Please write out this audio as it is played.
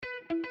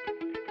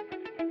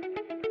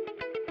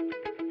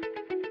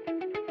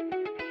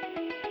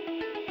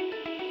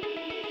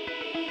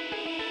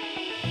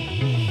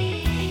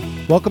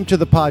Welcome to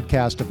the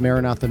podcast of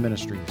Maranatha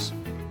Ministries.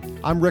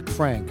 I'm Rick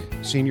Frank,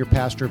 Senior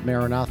Pastor of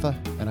Maranatha,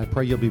 and I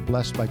pray you'll be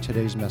blessed by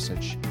today's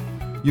message.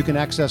 You can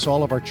access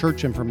all of our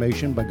church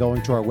information by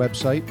going to our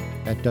website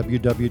at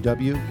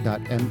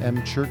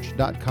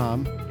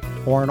www.mmchurch.com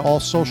or on all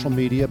social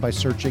media by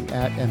searching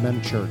at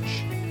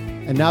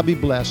mmchurch. And now be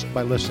blessed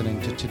by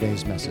listening to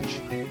today's message.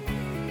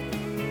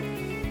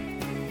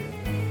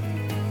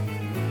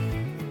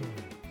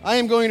 I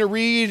am going to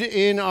read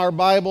in our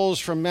Bibles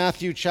from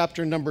Matthew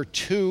chapter number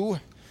 2,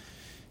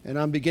 and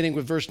I'm beginning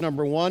with verse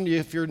number 1.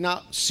 If you're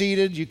not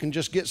seated, you can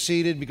just get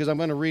seated because I'm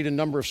going to read a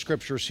number of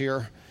scriptures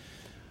here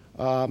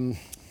to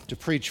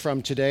preach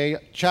from today.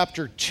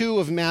 Chapter 2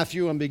 of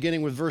Matthew, I'm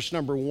beginning with verse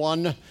number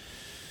 1. The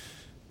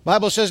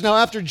Bible says, "Now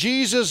after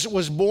Jesus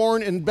was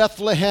born in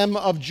Bethlehem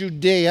of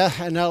Judea,"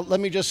 and now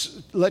let me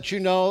just let you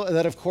know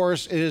that, of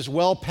course, it is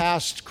well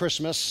past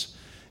Christmas,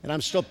 and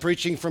I'm still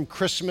preaching from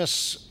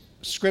Christmas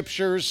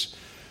scriptures.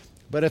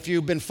 But if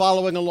you've been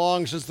following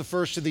along since the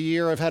first of the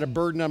year, I've had a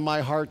burden on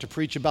my heart to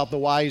preach about the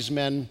wise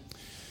men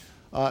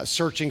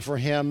searching for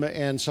him,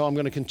 and so I'm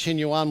going to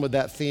continue on with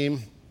that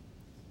theme.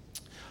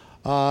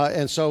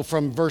 And so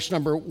from verse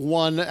number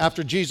 1,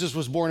 "After Jesus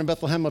was born in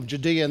Bethlehem of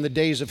Judea in the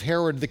days of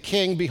Herod the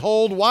king,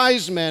 behold,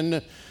 wise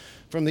men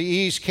from the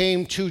east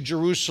came to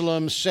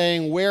Jerusalem,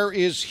 saying, 'Where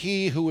is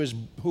he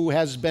who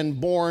has been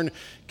born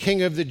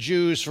King of the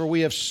Jews? For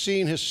we have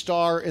seen his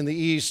star in the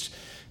east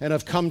and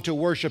have come to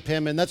worship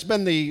him.'" And that's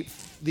been the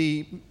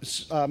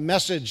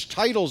message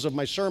titles of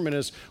my sermon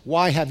is,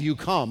 "Why have you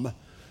come?"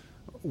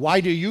 Why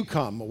do you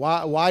come?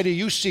 Why do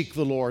you seek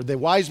the Lord? The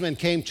wise men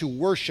came to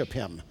worship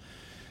him.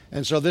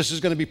 And so this is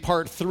going to be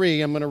part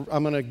 3. I'm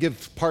going to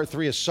give part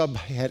 3 a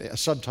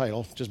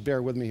subtitle. Just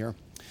bear with me here.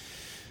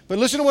 But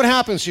listen to what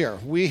happens here.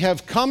 We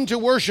have come to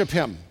worship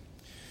him.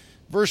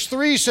 Verse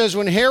 3 says,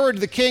 "When Herod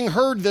the king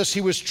heard this,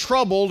 he was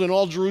troubled, and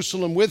all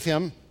Jerusalem with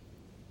him.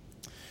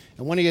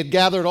 And when he had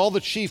gathered all the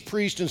chief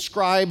priests and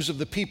scribes of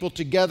the people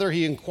together,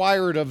 he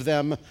inquired of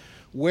them,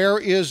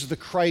 where the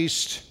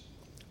Christ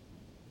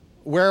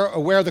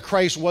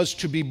was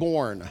to be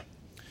born.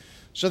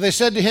 So they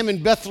said to him,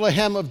 in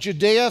Bethlehem of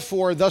Judea,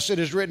 for thus it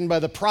is written by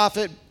the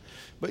prophet,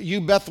 'But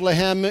you,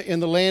 Bethlehem, in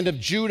the land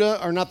of Judah,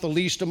 are not the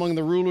least among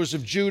the rulers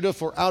of Judah,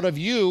 for out of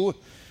you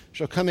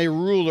shall come a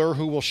ruler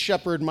who will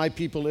shepherd my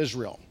people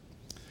Israel.'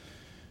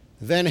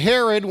 Then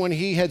Herod, when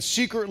he had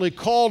secretly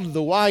called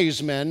the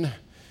wise men,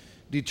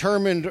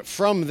 determined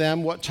from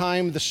them what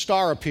time the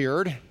star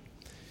appeared,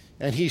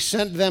 and he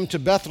sent them to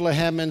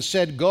Bethlehem and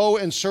said, 'Go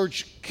and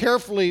search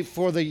carefully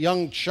for the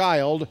young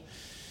child,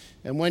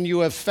 and when you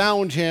have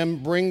found him,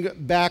 bring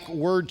back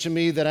word to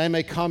me that I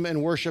may come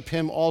and worship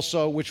him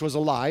also,'" which was a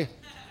lie.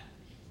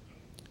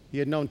 He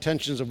had no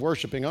intentions of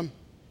worshiping him.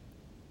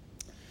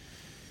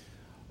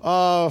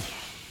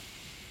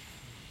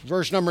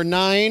 Verse number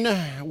 9,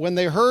 "When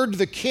they heard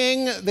the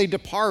king, they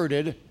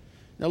departed."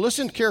 Now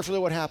listen carefully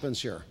what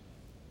happens here.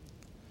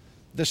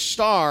 "The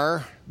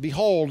star,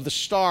 behold, the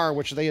star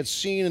which they had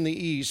seen in the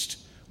east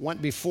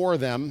went before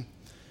them,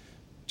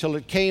 till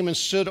it came and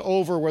stood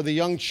over where the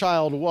young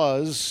child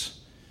was.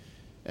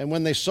 And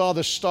when they saw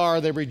the star,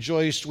 they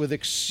rejoiced with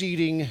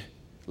exceedingly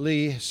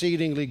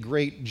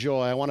great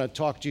joy." I want to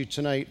talk to you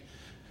tonight,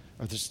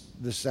 or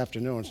this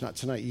afternoon. It's not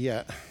tonight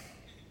yet.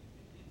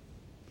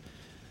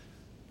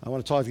 I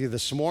want to talk to you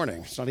this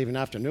morning. It's not even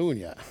afternoon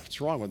yet. What's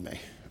wrong with me?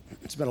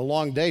 It's been a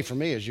long day for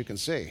me, as you can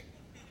see.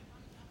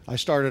 I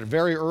started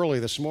very early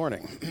this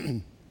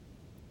morning.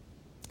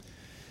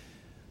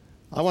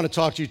 I want to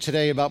talk to you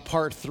today about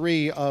part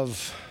 3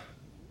 of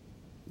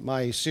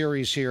my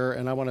series here,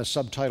 and I want to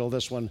subtitle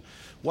this one,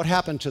 "What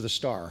Happened to the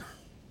Star?"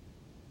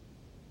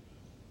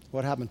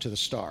 What happened to the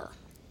star?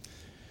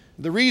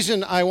 The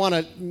reason I want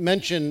to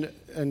mention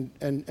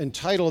and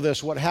title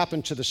this, "What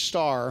Happened to the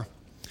Star,"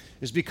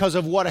 is because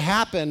of what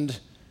happened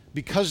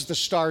because the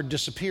star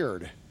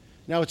disappeared.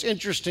 Now, it's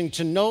interesting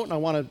to note, and I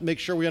want to make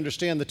sure we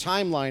understand the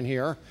timeline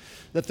here,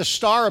 that the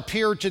star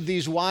appeared to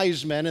these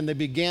wise men, and they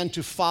began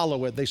to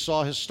follow it. They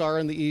saw his star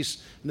in the east,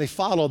 and they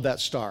followed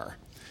that star.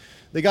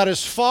 They got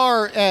as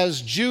far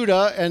as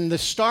Judah, and the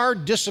star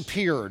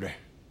disappeared.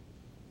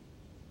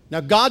 Now,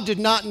 God did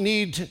not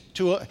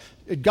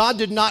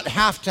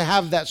have to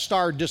have that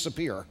star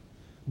disappear,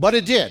 but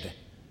it did.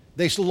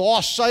 They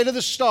lost sight of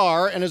the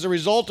star, and as a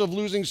result of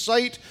losing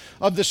sight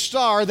of the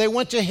star, they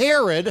went to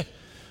Herod,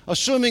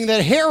 assuming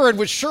that Herod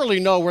would surely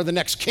know where the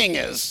next king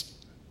is.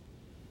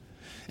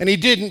 And he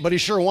didn't, but he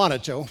sure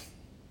wanted to.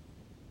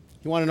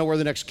 He wanted to know where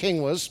the next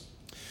king was.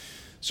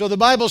 So the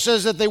Bible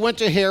says that they went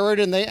to Herod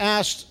and they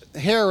asked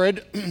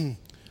Herod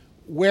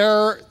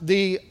where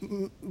the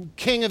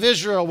king of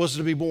Israel was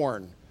to be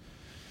born.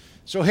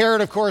 So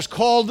Herod, of course,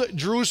 called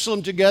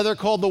Jerusalem together,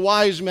 called the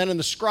wise men and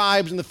the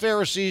scribes and the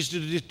Pharisees to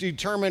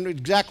determine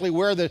exactly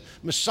where the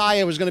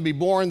Messiah was going to be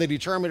born. They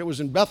determined it was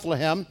in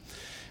Bethlehem.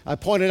 I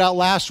pointed out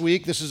last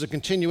week, this is a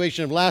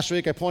continuation of last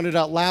week, I pointed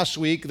out last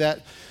week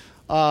that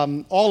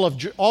all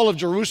of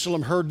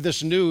Jerusalem heard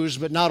this news,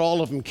 but not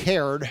all of them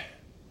cared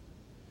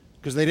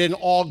because they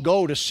didn't all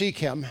go to seek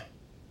him.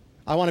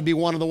 I want to be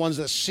one of the ones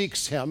that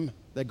seeks him.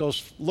 that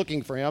goes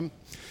looking for him.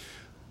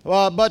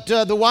 But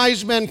the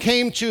wise men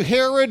came to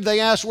Herod. They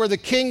asked where the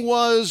king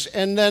was,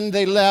 and then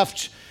they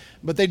left.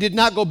 But they did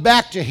not go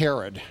back to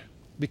Herod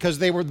because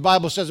the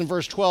Bible says in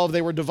verse 12,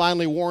 they were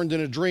divinely warned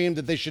in a dream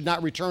that they should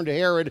not return to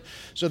Herod.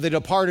 So they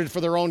departed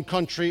for their own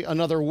country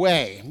another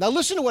way. Now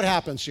listen to what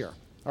happens here,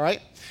 all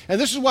right? And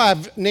this is why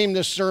I've named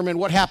this sermon,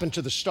 What Happened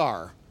to the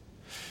Star?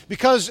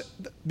 Because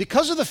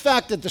of the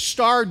fact that the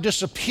star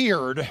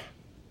disappeared,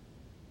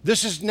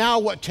 this is now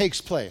what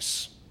takes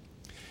place.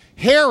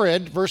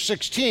 Herod, verse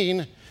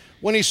 16,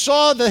 when he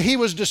saw that he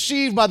was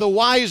deceived by the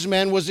wise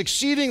men, was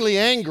exceedingly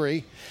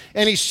angry,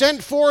 and he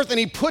sent forth and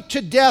he put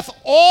to death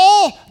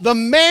all the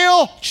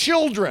male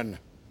children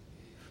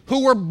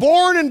who were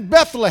born in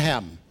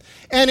Bethlehem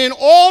and in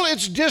all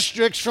its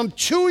districts from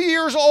 2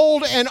 years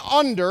old and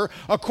under,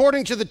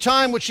 according to the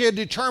time which he had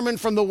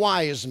determined from the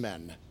wise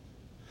men.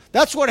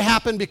 That's what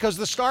happened because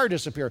the star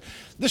disappeared.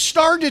 The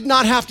star did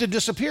not have to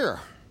disappear.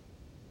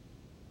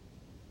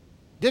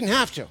 Didn't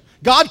have to.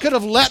 God could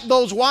have let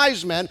those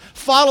wise men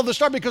follow the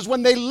star because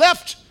when they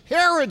left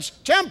Herod's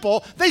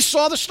temple, they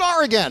saw the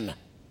star again.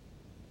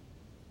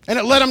 And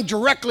it led them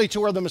directly to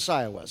where the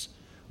Messiah was.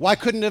 Why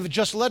couldn't it have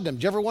just led them?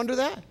 Did you ever wonder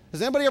that?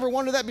 Has anybody ever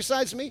wondered that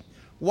besides me?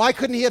 Why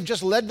couldn't he have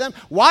just led them?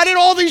 Why did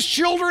all these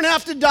children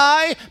have to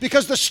die?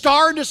 Because the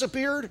star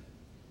disappeared?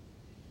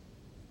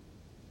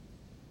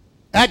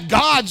 At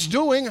God's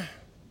doing. It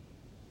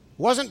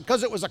wasn't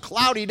because it was a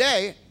cloudy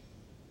day.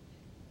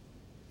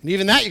 And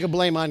even that you can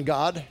blame on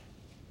God.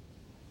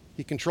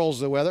 He controls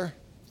the weather.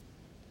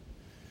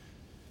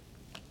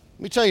 Let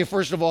me tell you,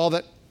 first of all,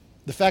 that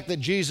the fact that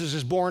Jesus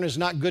is born is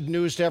not good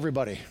news to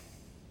everybody. Did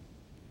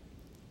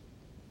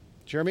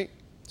you hear me?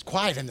 It's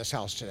quiet in this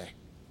house today.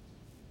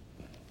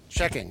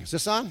 Checking. Is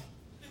this on?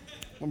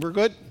 When we're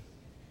good?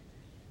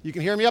 You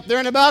can hear me up there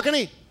in the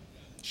balcony?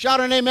 Shout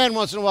an amen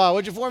once in a while,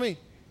 would you, for me?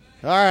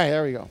 All right,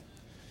 there we go.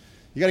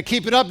 You got to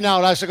keep it up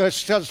now. I got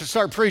to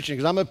start preaching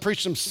because I'm going to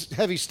preach some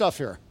heavy stuff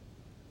here.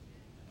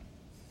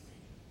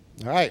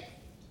 All right.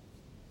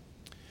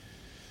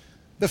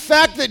 The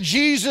fact that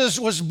Jesus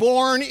was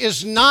born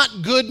is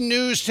not good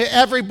news to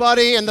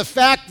everybody, and the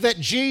fact that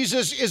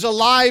Jesus is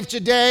alive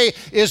today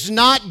is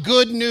not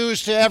good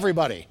news to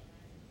everybody.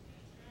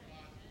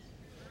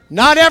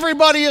 Not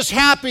everybody is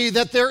happy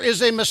that there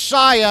is a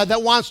Messiah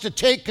that wants to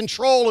take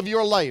control of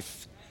your life.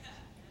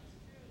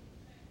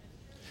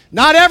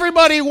 Not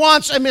everybody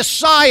wants a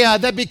Messiah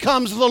that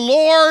becomes the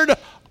Lord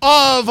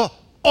of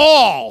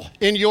all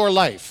in your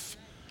life.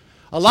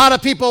 A lot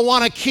of people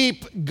want to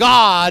keep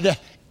God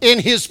in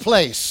his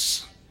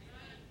place.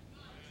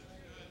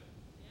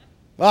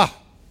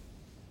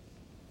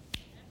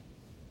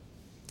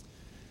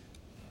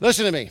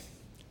 Listen to me.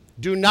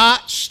 Do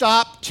not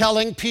stop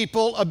telling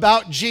people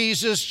about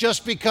Jesus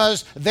just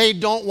because they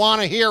don't want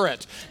to hear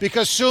it.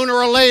 Because sooner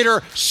or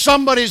later,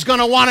 somebody's going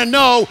to want to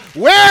know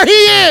where he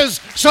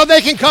is so they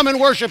can come and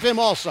worship him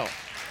also.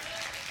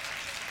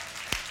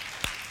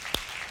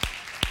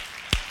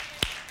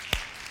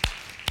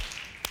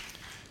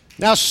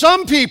 Now,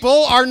 some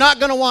people are not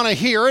going to want to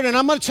hear it, and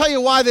I'm going to tell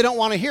you why they don't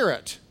want to hear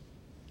it.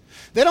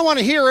 They don't want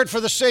to hear it for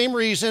the same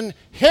reason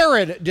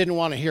Herod didn't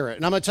want to hear it,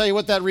 and I'm going to tell you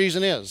what that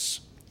reason is.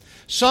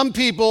 Some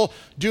people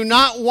do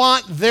not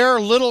want their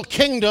little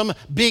kingdom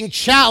being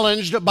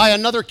challenged by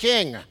another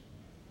king.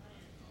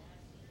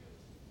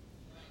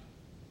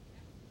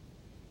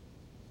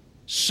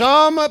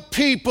 Some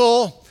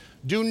people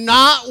do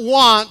not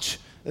want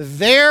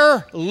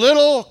their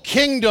little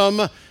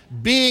kingdom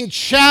being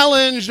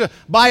challenged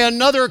by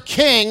another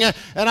king.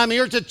 And I'm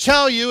here to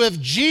tell you, if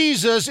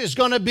Jesus is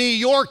going to be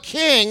your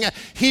king,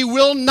 he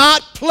will not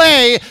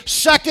play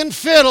second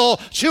fiddle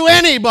to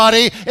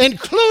anybody,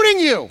 including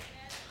you.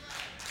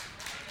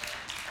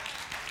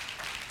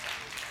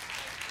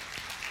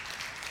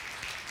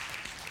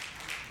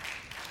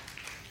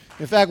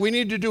 In fact, we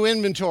need to do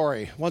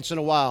inventory once in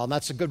a while, and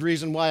that's a good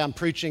reason why I'm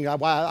preaching.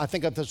 I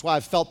think that's why I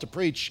felt to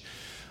preach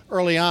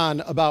early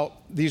on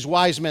about these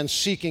wise men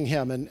seeking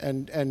him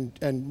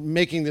and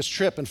making this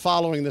trip and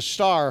following the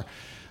star,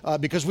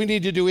 because we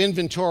need to do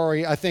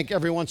inventory, I think,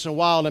 every once in a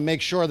while to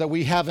make sure that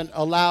we haven't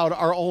allowed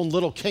our own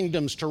little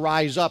kingdoms to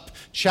rise up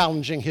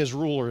challenging his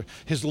ruler,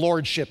 his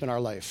lordship in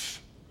our life.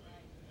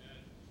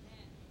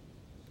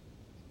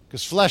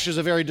 Because flesh is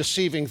a very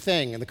deceiving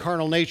thing, and the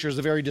carnal nature is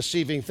a very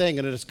deceiving thing,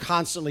 and it is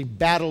constantly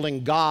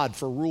battling God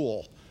for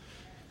rule.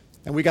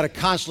 And we got to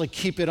constantly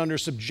keep it under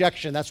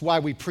subjection. That's why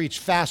we preach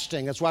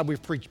fasting. That's why we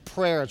preach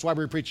prayer. That's why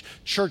we preach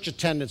church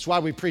attendance. Why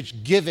we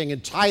preach giving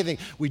and tithing.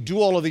 We do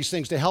all of these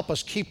things to help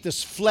us keep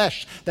this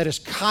flesh that is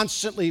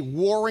constantly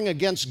warring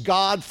against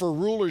God for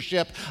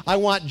rulership. I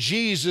want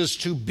Jesus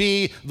to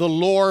be the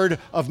Lord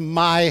of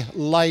my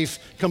life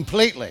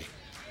completely.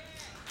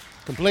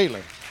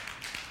 Completely.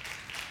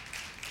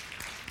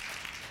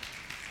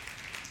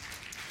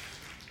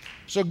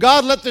 So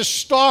God let this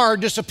star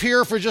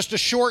disappear for just a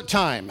short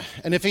time.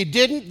 And if he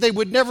didn't, they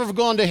would never have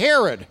gone to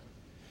Herod.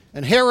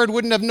 And Herod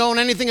wouldn't have known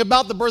anything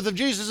about the birth of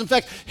Jesus. In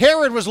fact,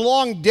 Herod was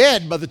long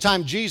dead by the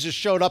time Jesus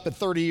showed up at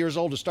 30 years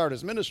old to start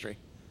his ministry.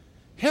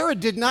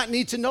 Herod did not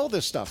need to know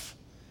this stuff.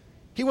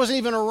 He wasn't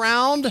even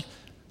around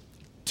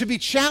to be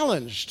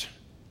challenged.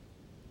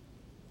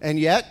 And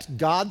yet,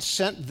 God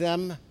sent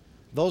them,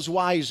 those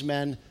wise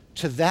men,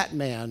 to that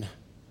man.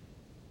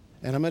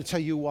 And I'm going to tell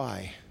you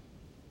why.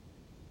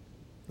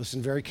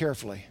 Listen very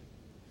carefully.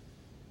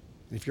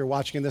 If you're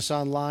watching this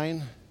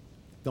online,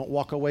 don't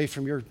walk away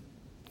from your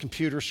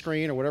computer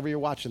screen or whatever you're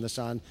watching this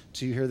on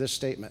till you hear this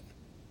statement.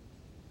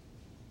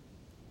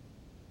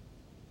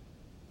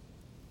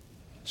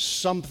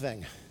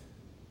 Something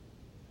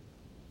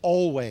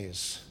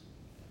always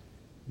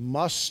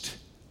must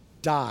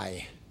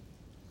die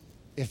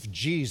if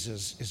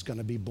Jesus is going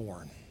to be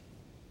born.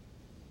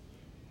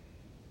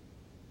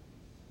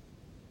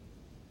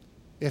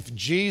 If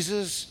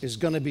Jesus is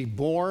going to be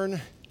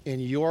born in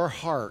your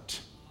heart,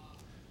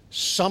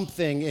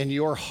 something in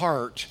your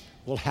heart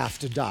will have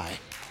to die.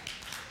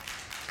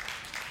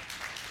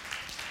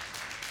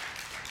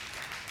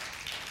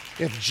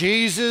 If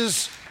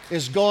Jesus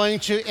is going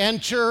to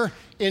enter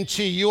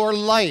into your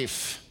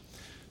life,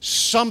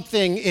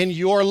 something in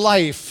your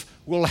life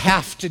will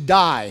have to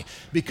die,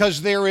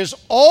 because there is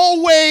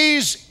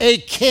always a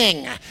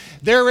king.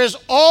 There is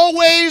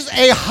always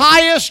a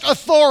highest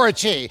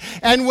authority.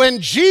 And when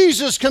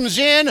Jesus comes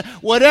in,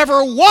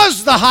 whatever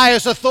was the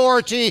highest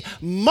authority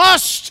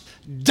must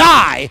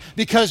die,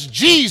 because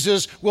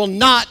Jesus will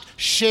not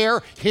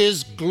share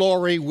his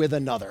glory with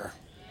another.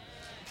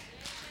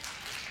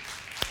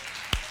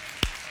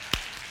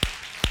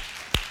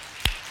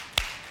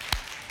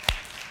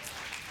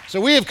 So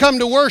we have come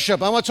to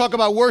worship. I want to talk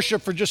about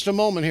worship for just a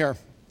moment here.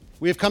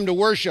 We have come to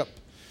worship.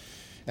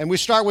 And we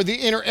start with the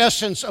inner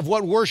essence of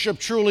what worship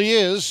truly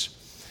is.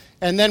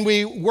 And then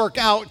we work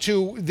out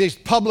to the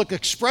public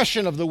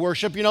expression of the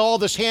worship. You know, all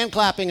this hand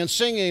clapping and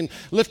singing,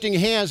 lifting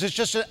hands, it's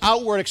just an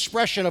outward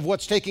expression of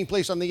what's taking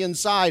place on the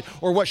inside,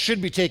 or what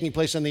should be taking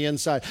place on the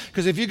inside.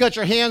 Because if you got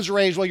your hands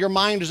raised while your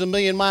mind is a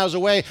million miles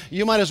away,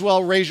 you might as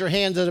well raise your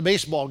hands at a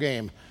baseball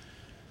game.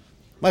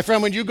 My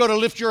friend, when you go to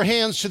lift your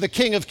hands to the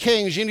King of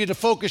Kings, you need to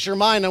focus your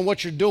mind on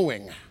what you're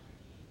doing.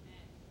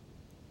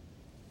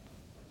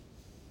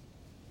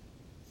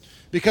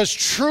 Because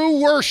true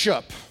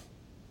worship,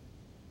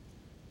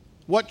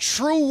 what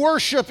true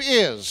worship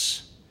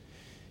is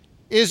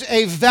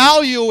a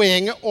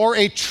valuing or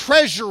a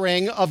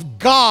treasuring of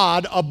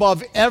God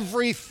above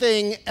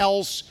everything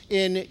else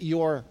in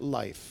your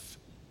life.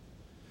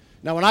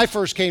 Now, when I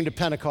first came to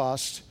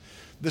Pentecost,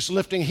 this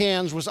lifting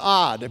hands was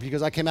odd,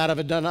 because I came out of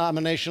a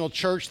denominational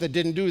church that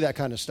didn't do that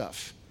kind of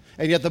stuff.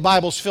 And yet the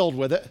Bible's filled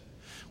with it.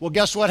 Well,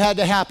 guess what had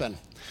to happen?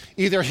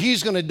 Either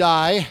he's going to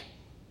die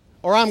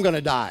or I'm going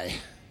to die.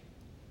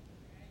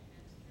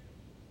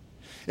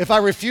 If I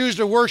refuse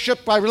to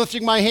worship by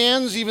lifting my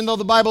hands, even though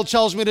the Bible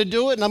tells me to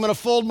do it, and I'm going to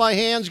fold my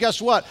hands, guess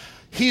what?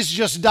 He's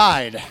just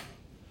died,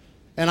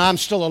 and I'm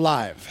still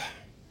alive.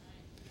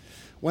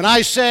 When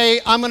I say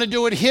I'm going to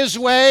do it his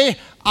way,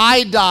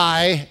 I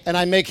die and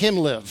I make him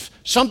live.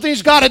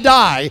 Something's got to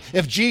die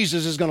if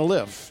Jesus is going to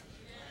live.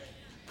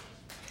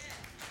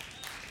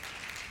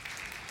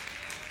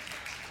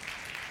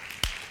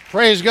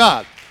 Praise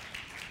God.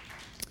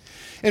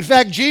 In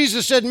fact,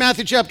 Jesus said in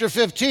Matthew chapter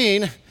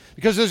 15,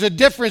 because there's a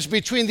difference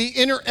between the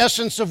inner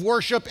essence of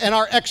worship and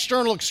our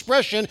external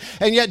expression,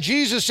 and yet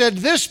Jesus said,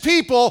 this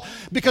people,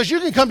 because you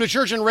can come to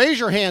church and raise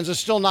your hands and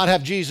still not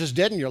have Jesus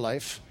dead in your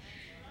life.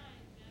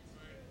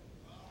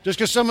 Just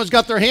because someone's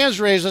got their hands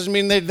raised doesn't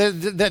mean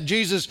that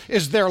Jesus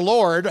is their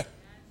Lord.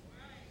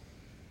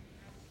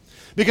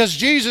 Because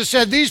Jesus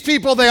said, these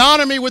people, they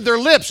honor me with their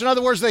lips. In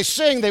other words, they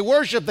sing, they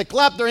worship, they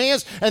clap their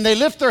hands, and they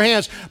lift their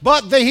hands.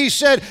 But he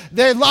said,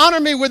 they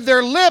honor me with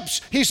their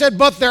lips. He said,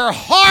 but their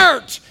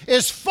heart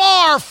is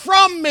far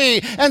from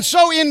me. And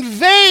so in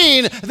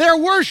vain, they're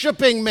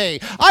worshiping me.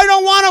 I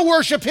don't want to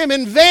worship him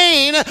in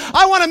vain.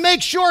 I want to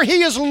make sure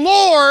he is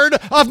Lord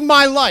of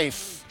my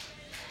life.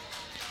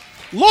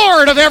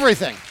 Lord of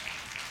everything.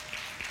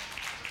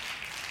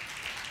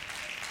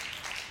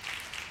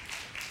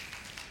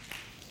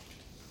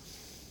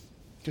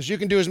 Because you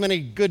can do as many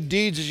good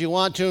deeds as you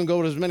want to and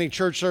go to as many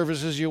church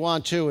services as you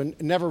want to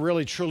and never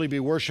really truly be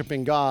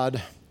worshiping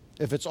God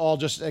if it's all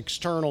just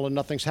external and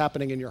nothing's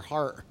happening in your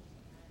heart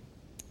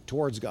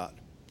towards God.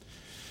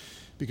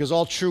 Because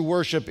all true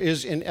worship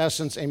is in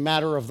essence a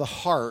matter of the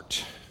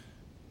heart.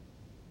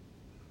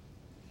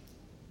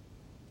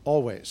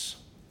 Always.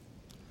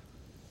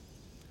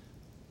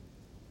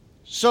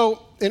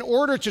 So, in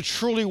order to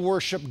truly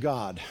worship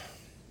God,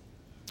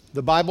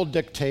 the Bible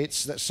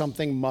dictates that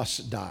something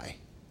must die.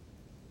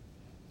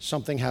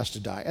 Something has to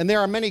die. And there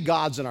are many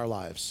gods in our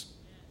lives.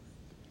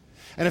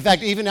 And in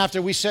fact, even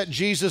after we set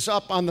Jesus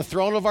up on the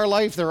throne of our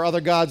life, there are other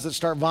gods that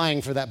start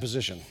vying for that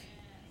position.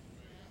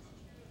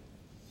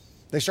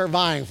 They start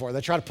vying for it.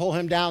 They try to pull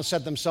him down,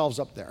 set themselves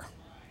up there.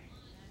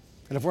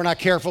 And if we're not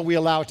careful, we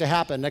allow it to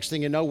happen. Next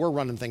thing you know, we're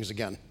running things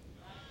again.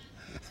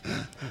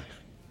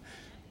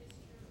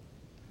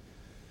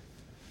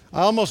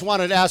 I almost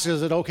wanted to ask,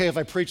 is it okay if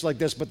I preach like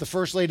this? But the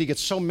first lady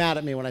gets so mad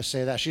at me when I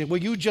say that. She said, will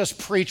you just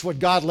preach what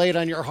God laid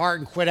on your heart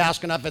and quit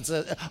asking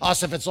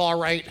us if it's all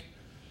right?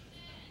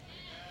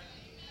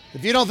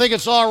 If you don't think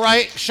it's all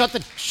right, shut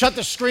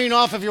the screen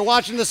off if you're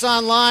watching this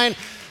online.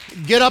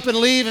 Get up and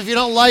leave if you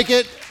don't like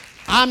it.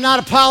 I'm not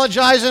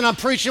apologizing. I'm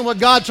preaching what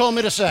God told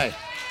me to say.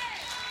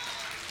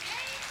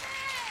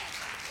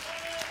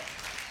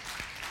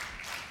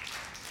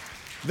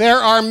 There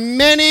are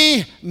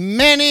many,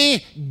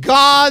 many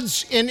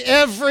gods in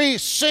every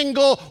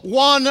single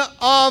one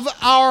of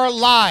our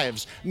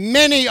lives.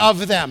 Many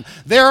of them.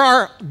 There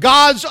are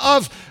gods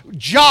of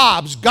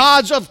jobs,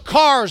 gods of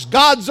cars,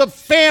 gods of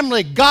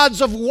family,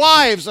 gods of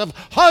wives, of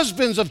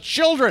husbands, of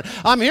children.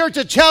 I'm here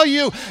to tell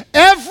you,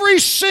 every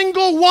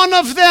single one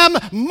of them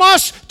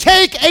must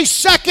take a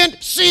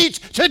second seat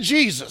to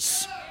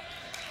Jesus.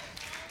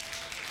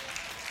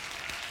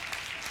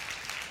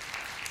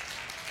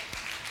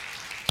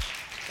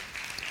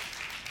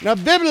 Now,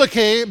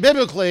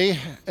 biblically,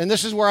 and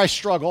this is where I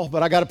struggle,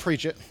 but I got to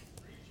preach it.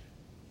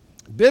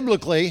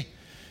 Biblically,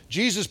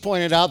 Jesus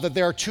pointed out that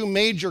there are two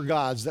major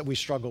gods that we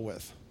struggle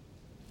with.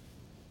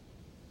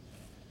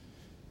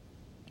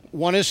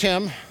 One is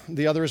him,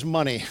 the other is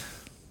money.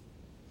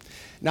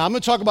 Now, I'm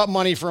going to talk about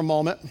money for a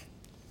moment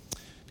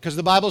because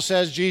the Bible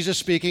says, Jesus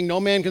speaking,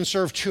 no man can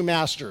serve two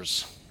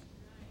masters.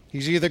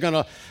 He's either going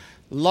to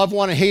love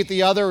one and hate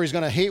the other, or he's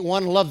going to hate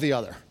one and love the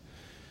other.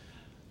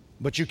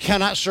 But you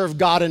cannot serve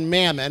God and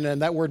mammon,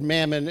 and that word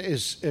mammon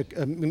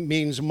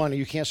means money.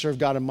 You can't serve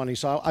God and money.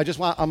 So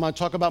I'm going to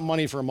talk about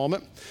money for a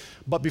moment.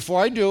 But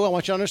before I do, I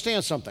want you to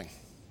understand something,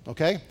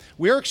 okay?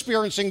 We're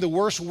experiencing the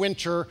worst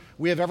winter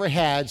we have ever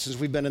had since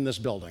we've been in this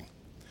building.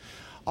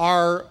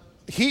 Our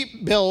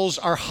heat bills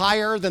are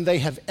higher than they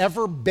have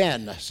ever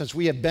been since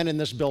we have been in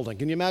this building.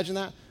 Can you imagine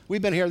that?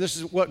 We've been here, this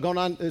is what, going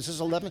on, this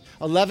is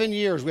 11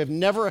 years. We have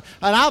never,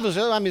 and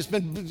obviously, I mean, it's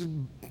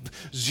been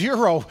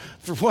zero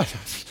for what?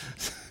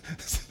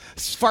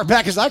 As far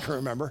back as I can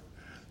remember.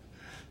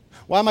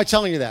 Why am I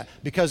telling you that?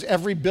 Because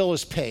every bill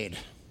is paid.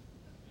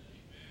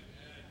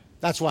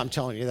 That's why I'm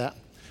telling you that.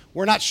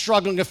 We're not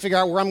struggling to figure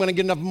out where I'm going to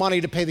get enough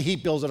money to pay the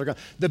heat bills that are going.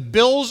 The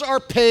bills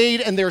are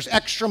paid and there's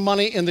extra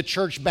money in the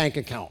church bank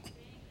account.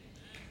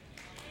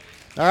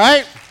 All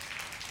right?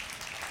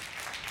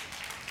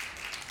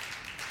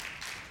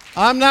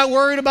 I'm not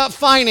worried about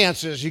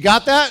finances. You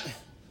got that?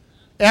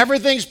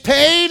 Everything's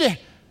paid.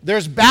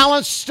 There's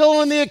balance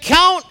still in the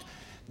account.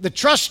 The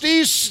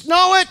trustees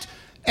know it.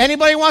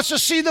 Anybody wants to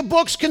see the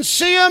books can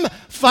see them.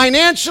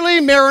 Financially,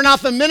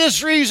 Maranatha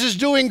Ministries is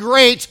doing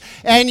great.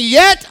 And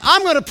yet,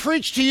 I'm going to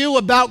preach to you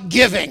about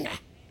giving.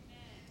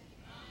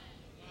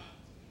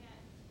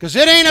 Because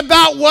it ain't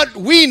about what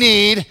we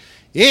need.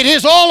 It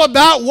is all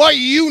about what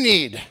you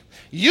need.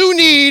 You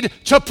need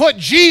to put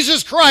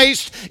Jesus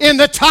Christ in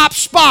the top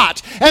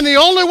spot. And the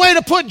only way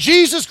to put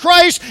Jesus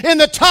Christ in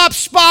the top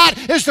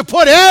spot is to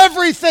put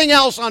everything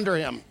else under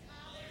him.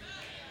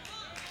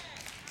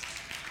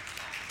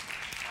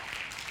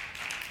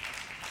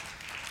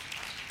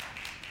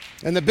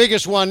 And the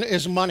biggest one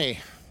is money.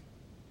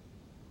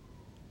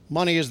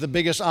 Money is the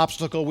biggest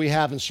obstacle we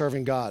have in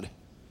serving God.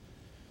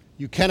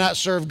 You cannot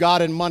serve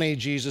God and money,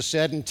 Jesus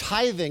said, and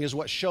tithing is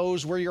what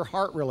shows where your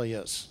heart really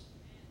is.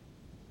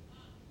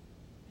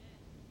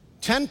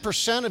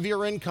 10% of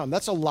your income,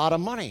 that's a lot of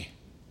money.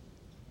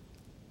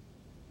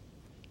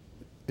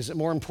 Is it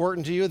more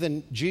important to you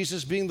than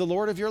Jesus being the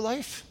Lord of your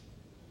life?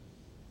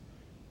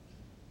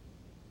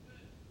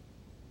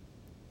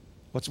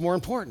 What's more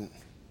important?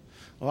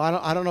 Well,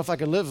 I don't know if I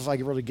could live if I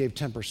really gave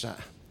 10%.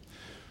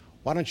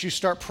 Why don't you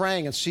start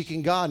praying and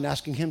seeking God and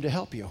asking him to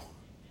help you?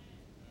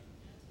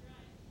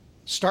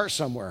 Start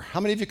somewhere. How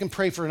many of you can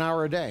pray for an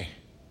hour a day?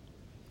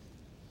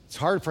 It's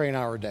hard to pray an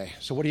hour a day.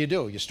 So what do?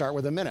 You start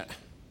with a minute.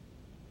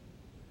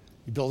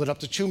 You build it up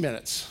to 2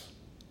 minutes.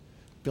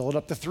 Build it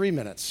up to 3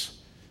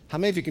 minutes. How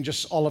many of you can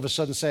just all of a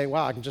sudden say,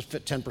 wow, I can just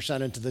fit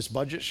 10% into this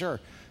budget? Sure.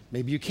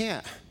 Maybe you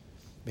can't.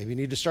 Maybe you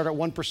need to start at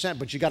 1%,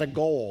 but you got a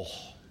goal.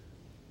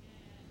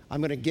 I'm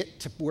going to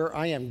get to where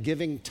I am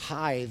giving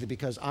tithe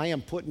because I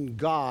am putting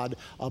God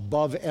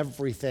above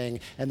everything.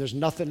 And there's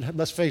nothing,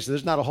 let's face it,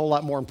 there's not a whole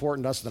lot more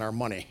important to us than our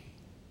money.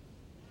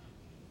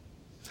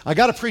 I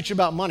got to preach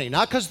about money,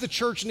 not because the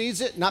church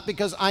needs it, not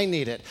because I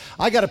need it.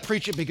 I got to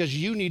preach it because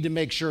you need to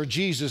make sure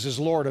Jesus is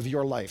Lord of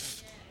your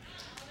life.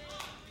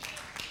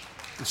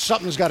 And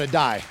something's got to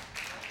die.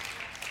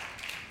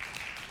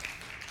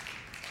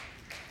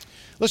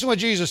 Listen to what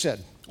Jesus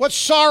said. What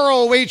sorrow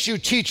awaits you,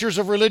 teachers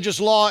of religious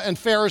law and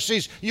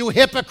Pharisees, you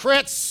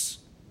hypocrites?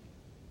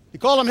 You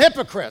call them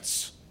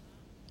hypocrites.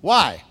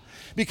 Why?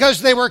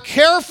 Because they were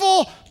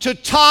careful to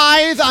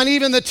tithe on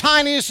even the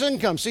tiniest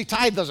income. See,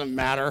 tithe doesn't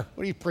matter.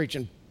 What are you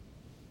preaching,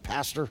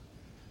 pastor?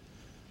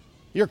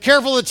 You're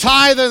careful to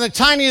tithe on the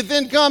tiniest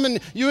income, and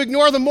you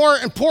ignore the more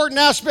important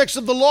aspects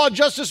of the law,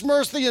 justice,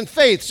 mercy, and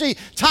faith. See,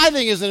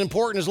 tithing isn't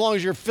important as long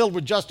as you're filled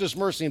with justice,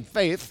 mercy, and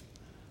faith.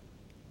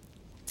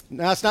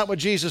 That's not what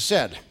Jesus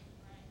said.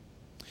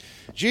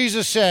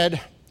 Jesus said,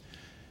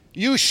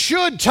 you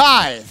should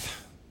tithe.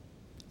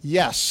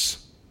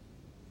 Yes.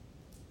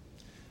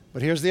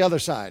 But here's the other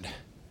side.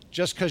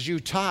 Just because you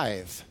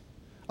tithe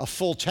a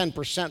full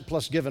 10%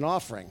 plus give an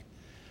offering,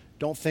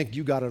 don't think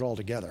you got it all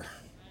together.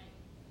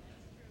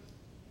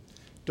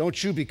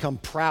 Don't you become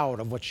proud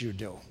of what you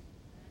do.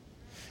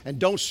 And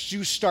don't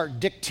you start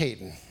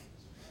dictating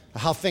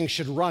how things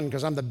should run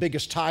because I'm the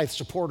biggest tithe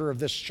supporter of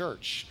this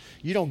church.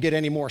 You don't get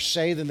any more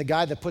say than the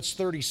guy that puts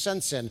 30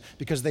 cents in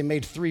because they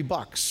made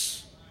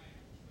 $3.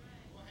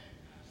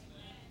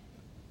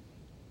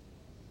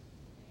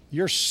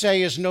 Your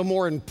say is no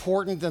more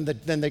important than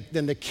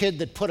the kid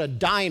that put a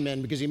dime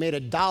in because he made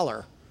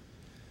 $1.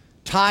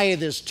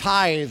 Tithe is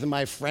tithe,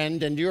 my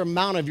friend, and your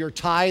amount of your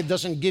tithe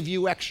doesn't give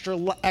you extra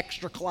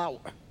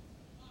clout.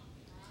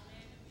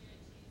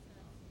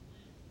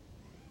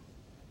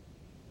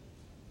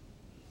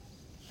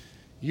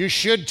 You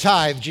should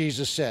tithe,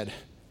 Jesus said,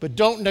 but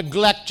don't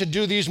neglect to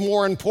do these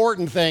more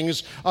important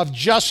things of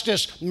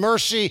justice,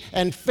 mercy,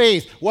 and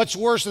faith. What's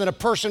worse than a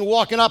person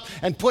walking up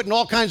and putting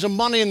all kinds of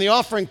money in the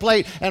offering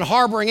plate and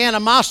harboring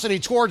animosity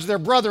towards their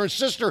brother and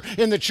sister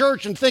in the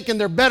church and thinking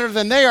they're better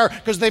than they are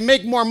because they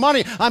make more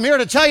money? I'm here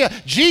to tell you,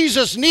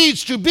 Jesus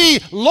needs to be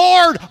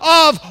Lord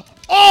of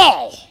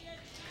all.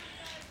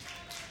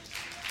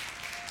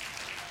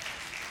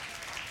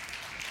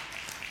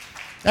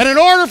 And in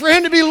order for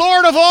him to be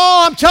Lord of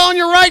all, I'm telling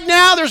you right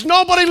now, there's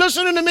nobody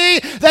listening to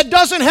me that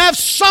doesn't have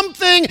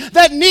something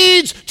that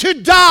needs to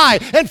die.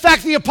 In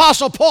fact, the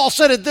Apostle Paul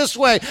said it this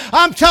way.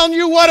 I'm telling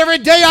you what, every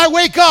day I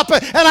wake up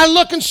and I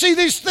look and see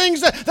these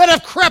things that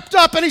have crept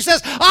up, and he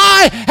says,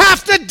 I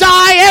have to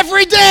die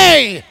every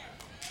day.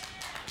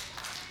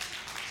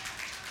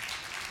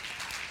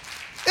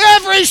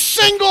 Every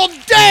single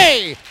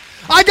day.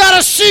 I got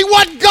to see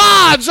what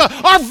gods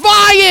are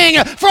vying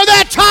for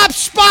that top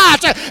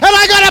spot, and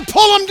I got to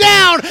pull them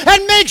down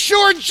and make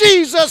sure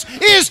Jesus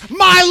is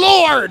my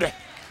Lord.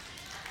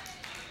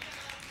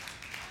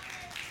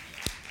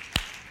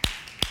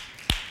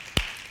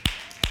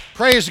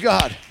 Praise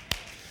God.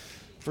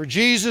 For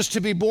Jesus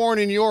to be born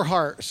in your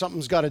heart,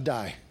 something's got to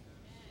die.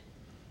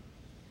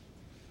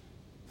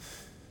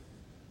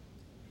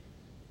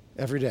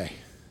 Every day.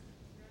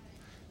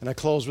 And I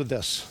close with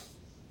this.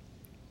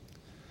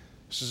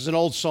 This is an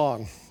old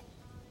song.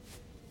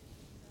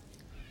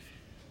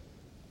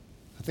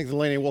 I think the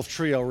Laney Wolf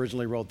Trio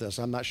originally wrote this.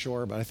 I'm not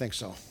sure, but I think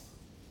so.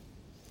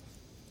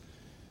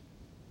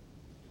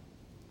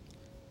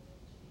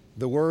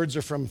 The words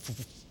are from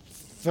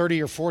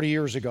 30 or 40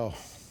 years ago.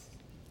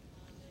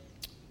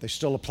 They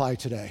still apply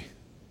today.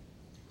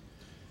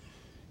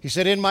 He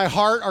said, in my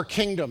heart are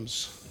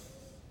kingdoms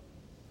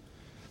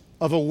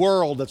of a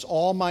world that's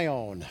all my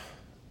own.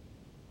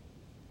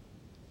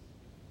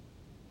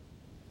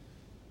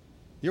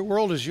 Your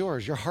world is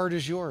yours. Your heart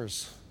is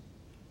yours.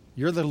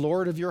 You're the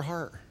Lord of your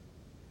heart.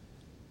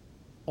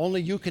 Only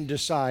you can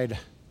decide,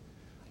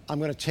 I'm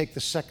going to take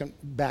the second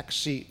back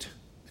seat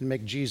and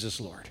make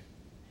Jesus Lord.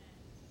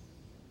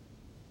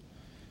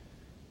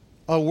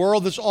 A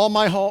world that's all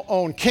my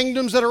own.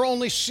 Kingdoms that are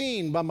only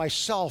seen by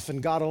myself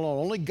and God alone.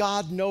 Only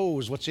God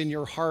knows what's in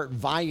your heart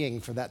vying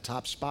for that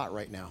top spot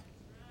right now.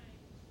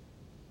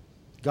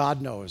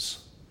 God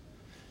knows.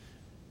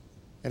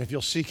 And if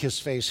you'll seek his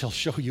face, he'll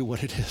show you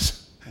what it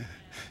is.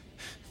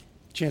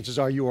 Chances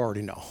are you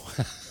already know.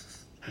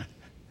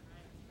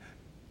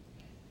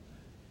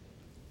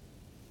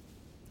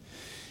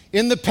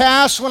 In the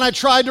past, when I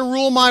tried to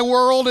rule my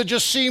world, it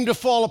just seemed to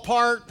fall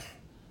apart.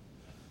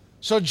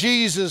 So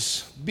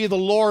Jesus, be the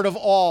Lord of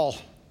all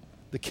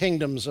the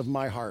kingdoms of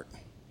my heart.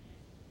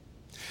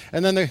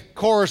 And then the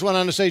chorus went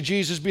on to say,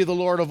 Jesus, be the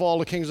Lord of all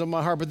the kingdoms of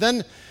my heart. But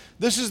then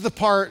this is the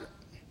part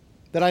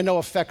that I know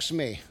affects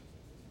me.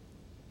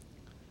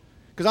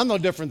 Because I'm no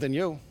different than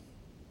you.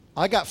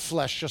 I got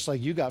flesh just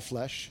like you got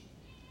flesh.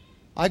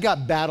 I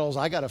got battles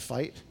I got to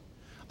fight.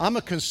 I'm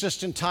a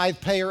consistent tithe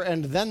payer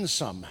and then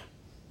some.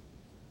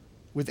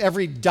 With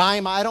every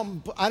dime, I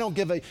don't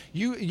give a,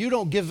 you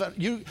don't give,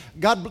 you,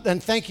 God,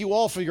 and thank you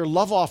all for your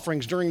love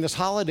offerings during this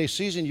holiday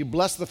season. You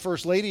blessed the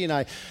First Lady and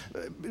I.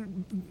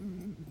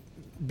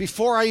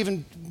 Before I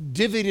even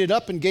divvied it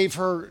up and gave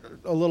her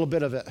a little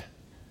bit of it.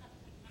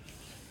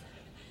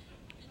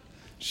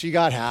 She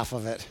got half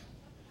of it.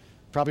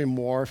 Probably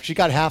more. She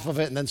got half of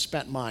it and then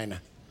spent mine.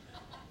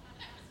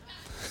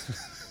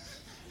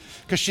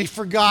 Because she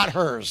forgot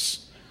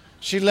hers.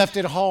 She left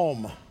it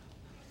home.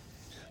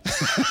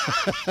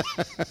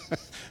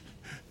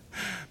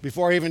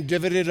 Before I even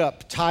divvied it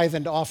up, tithe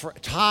and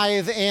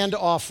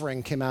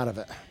offering came out of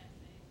it.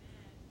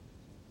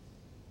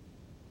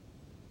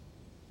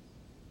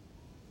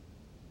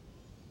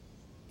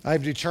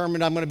 I've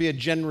determined I'm going to be a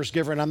generous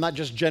giver, and I'm not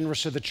just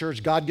generous to the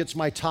church. God gets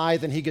my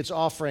tithe, and he gets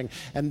offering.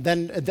 And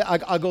then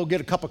I'll go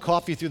get a cup of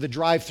coffee through the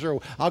drive-thru.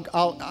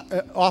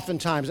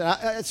 Oftentimes,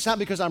 it's not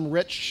because I'm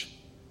rich.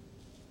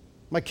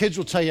 My kids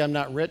will tell you I'm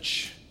not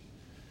rich.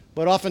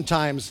 But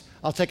oftentimes,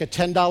 I'll take a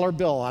 $10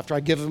 bill after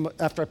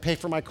I pay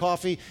for my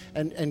coffee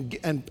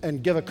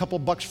and give a couple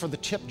bucks for the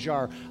tip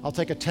jar. I'll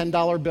take a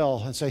 $10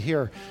 bill and say,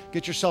 here,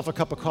 get yourself a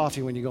cup of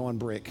coffee when you go on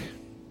break.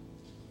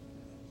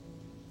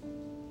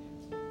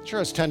 Sure,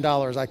 it's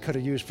 $10 I could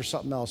have used for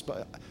something else,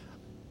 but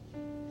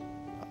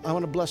I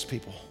want to bless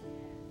people.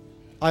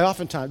 I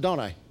oftentimes,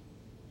 don't I?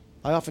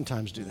 I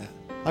oftentimes do that.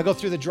 I go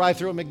through the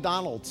drive-thru at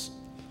McDonald's.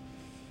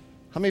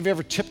 How many of you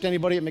ever tipped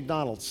anybody at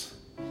McDonald's?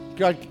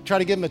 Try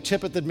to give them a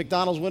tip at the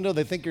McDonald's window,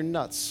 they think you're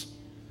nuts.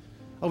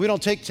 Oh, we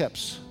don't take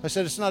tips. I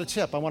said, it's not a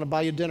tip. I want to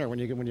buy you dinner when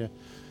you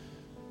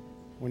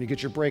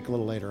get your break a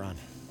little later on.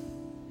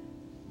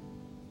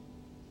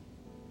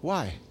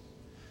 Why?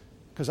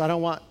 Because I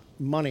don't want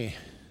money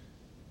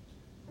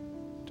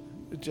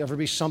to ever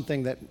be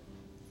something that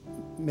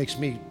makes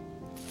me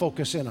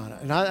focus in on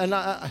it. And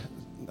I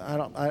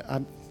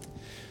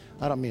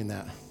don't mean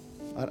that.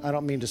 I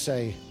don't mean to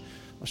say,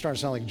 I'm starting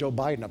to sound like Joe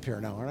Biden up here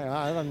now.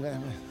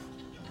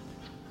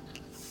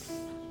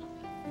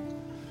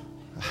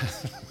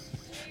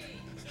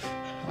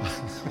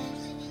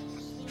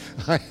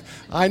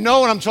 I know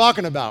what I'm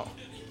talking about.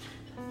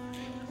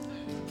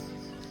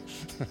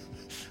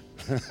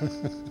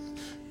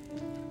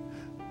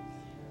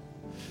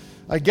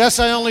 I guess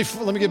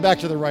let me get back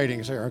to the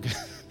writings here. Okay.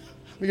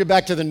 Let me get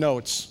back to the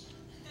notes.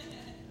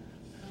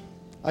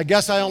 I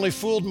guess I only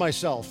fooled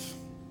myself.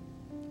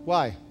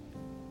 Why?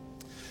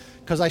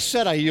 Because I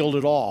said I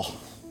yielded all.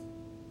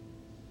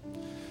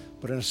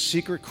 But in a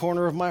secret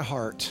corner of my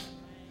heart,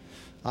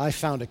 I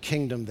found a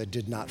kingdom that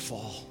did not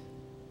fall.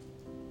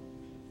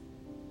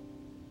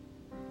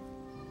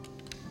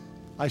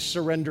 I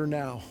surrender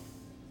now.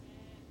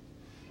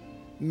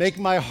 Make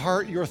my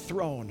heart your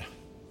throne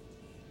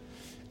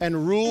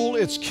and rule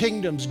its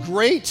kingdoms,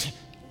 great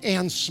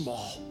and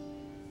small.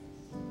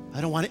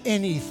 I don't want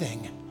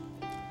anything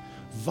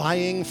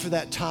vying for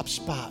that top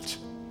spot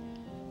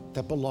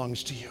that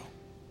belongs to you.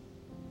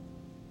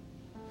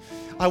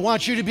 I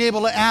want you to be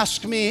able to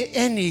ask me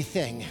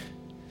anything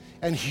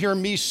and hear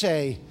me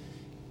say,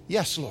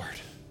 yes, Lord.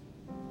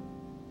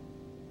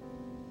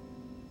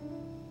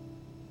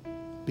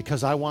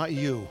 Because I want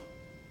you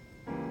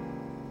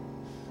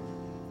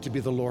to be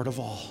the Lord of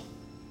all.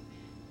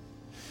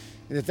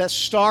 And if that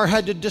star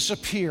had to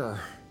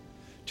disappear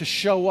to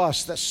show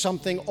us that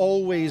something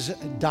always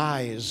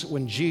dies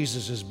when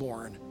Jesus is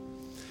born,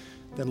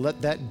 then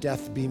let that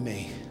death be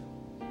me.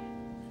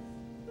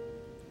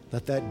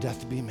 Let that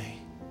death be me.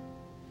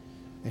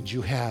 And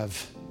you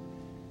have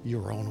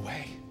your own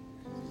way.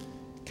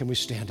 Can we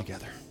stand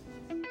together?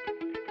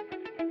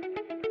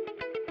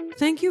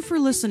 Thank you for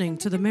listening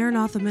to the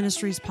Maranatha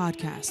Ministries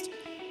podcast.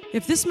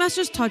 If this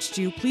message touched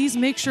you, please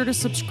make sure to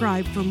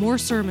subscribe for more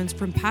sermons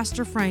from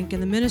Pastor Frank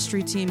and the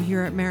ministry team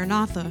here at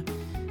Maranatha,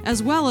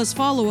 as well as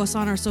follow us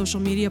on our social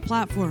media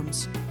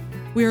platforms.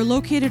 We are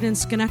located in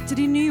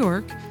Schenectady, New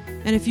York,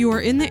 and if you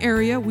are in the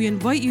area, we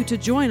invite you to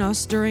join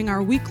us during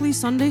our weekly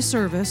Sunday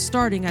service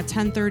starting at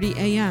 10:30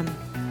 a.m.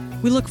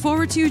 We look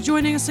forward to you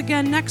joining us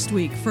again next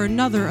week for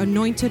another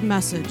anointed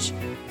message.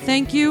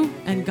 Thank you,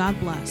 and God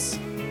bless.